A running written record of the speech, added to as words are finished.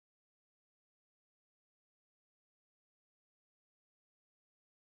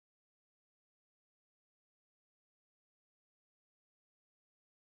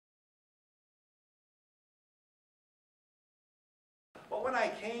when I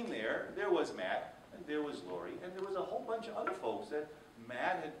came there was Matt, and there was Lori, and there was a whole bunch of other folks that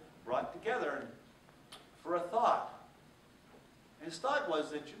Matt had brought together for a thought. And his thought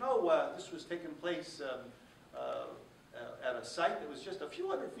was that, you know, this was taking place at a site that was just a few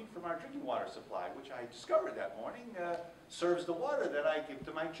hundred feet from our drinking water supply, which I discovered that morning serves the water that I give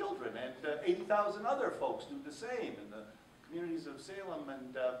to my children, and 80,000 other folks do the same in the communities of Salem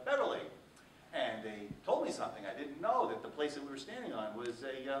and Beverly. And they told me something I didn't know, that the place that we were standing on was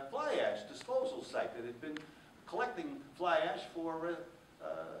a fly ash disposal site that had been collecting fly ash for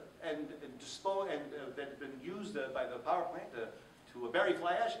that had been used by the power plant to bury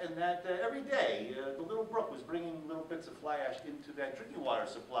fly ash, and that every day the little brook was bringing little bits of fly ash into that drinking water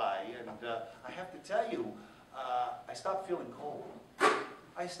supply. And I have to tell you, I stopped feeling cold.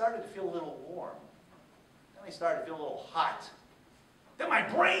 I started to feel a little warm. Then I started to feel a little hot. Then my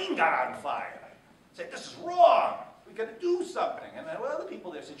brain got on fire. I said, this is wrong. We got to do something. And there were other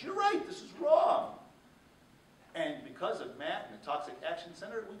people there said, you're right, this is wrong. And because of Matt and the Toxic Action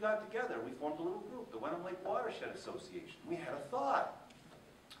Center, we got together. We formed a little group, the Wenham Lake Watershed Association. We had a thought.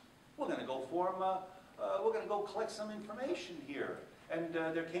 We're going to go we're going to go collect some information here. And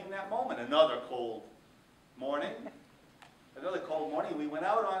there came that moment, another cold morning. We went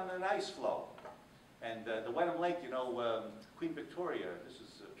out on an ice floe. And the Wenham Lake, you know, Queen Victoria, this is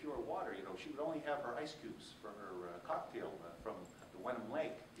pure water, you know, she would only have her ice cubes for her cocktail from the Wenham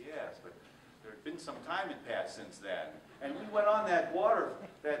Lake. Yes, but there had been some time had passed since then. And we went on that water,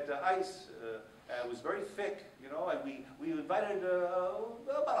 that ice was very thick, you know, and we invited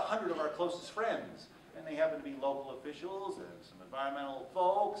about 100 of our closest friends. And they happened to be local officials and some environmental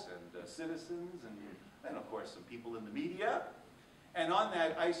folks and citizens and of course some people in the media. And on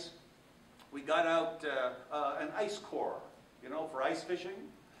that ice, we got out an ice core, you know, for ice fishing.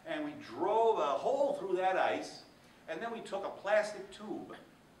 And we drove a hole through that ice. And then we took a plastic tube,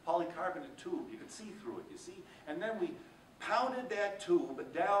 polycarbonate tube. You could see through it, you see? And then we pounded that tube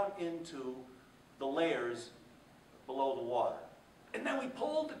down into the layers below the water. And then we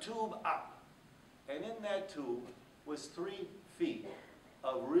pulled the tube up. And in that tube was 3 feet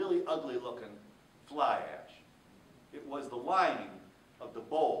of really ugly looking fly ash. It was the lining of the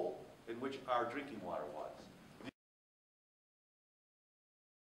bowl in which our drinking water was.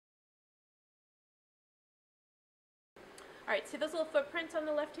 All right, see those little footprints on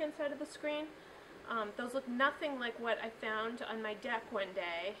the left-hand side of the screen? Those look nothing like what I found on my deck one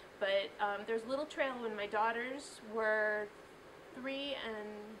day, but there's a little trail when my daughters were 2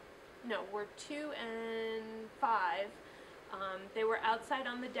 and 5. They were outside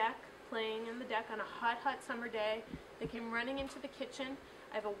on the deck, playing on the deck on a hot, hot summer day. They came running into the kitchen.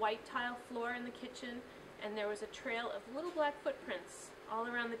 I have a white tile floor in the kitchen, and there was a trail of little black footprints all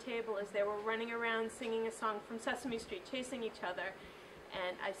around the table as they were running around singing a song from Sesame Street, chasing each other.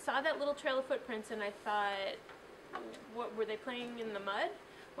 And I saw that little trail of footprints and I thought, what, were they playing in the mud?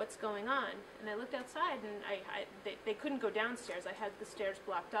 What's going on? And I looked outside and they couldn't go downstairs. I had the stairs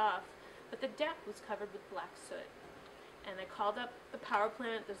blocked off, but the deck was covered with black soot. And I called up the power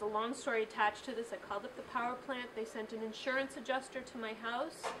plant. There's a long story attached to this. I called up the power plant. They sent an insurance adjuster to my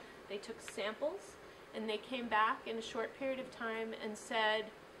house. They took samples. And they came back in a short period of time and said,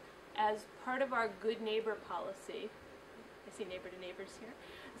 as part of our good neighbor policy, I see neighbor to neighbors here,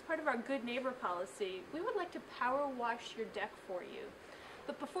 as part of our good neighbor policy, we would like to power wash your deck for you.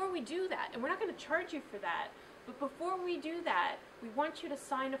 But before we do that, and we're not going to charge you for that, but before we do that, we want you to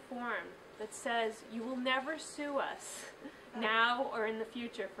sign a form that says you will never sue us now or in the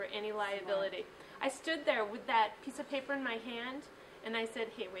future for any liability. I stood there with that piece of paper in my hand and I said,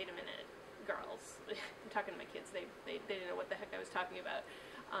 hey, wait a minute. Girls, I'm talking to my kids, they didn't know what the heck I was talking about.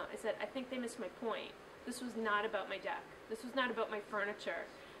 I said, I think they missed my point. This was not about my deck. This was not about my furniture.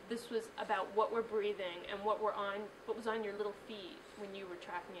 This was about what we're breathing and what was on your little feet when you were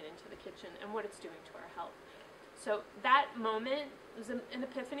tracking it into the kitchen and what it's doing to our health. So that moment was an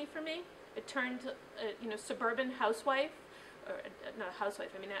epiphany for me. It turned, suburban housewife, or not a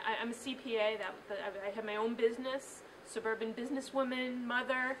housewife, I mean, I'm a CPA, I have my own business, suburban businesswoman,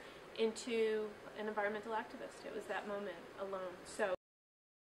 mother, into an environmental activist. It was that moment alone. So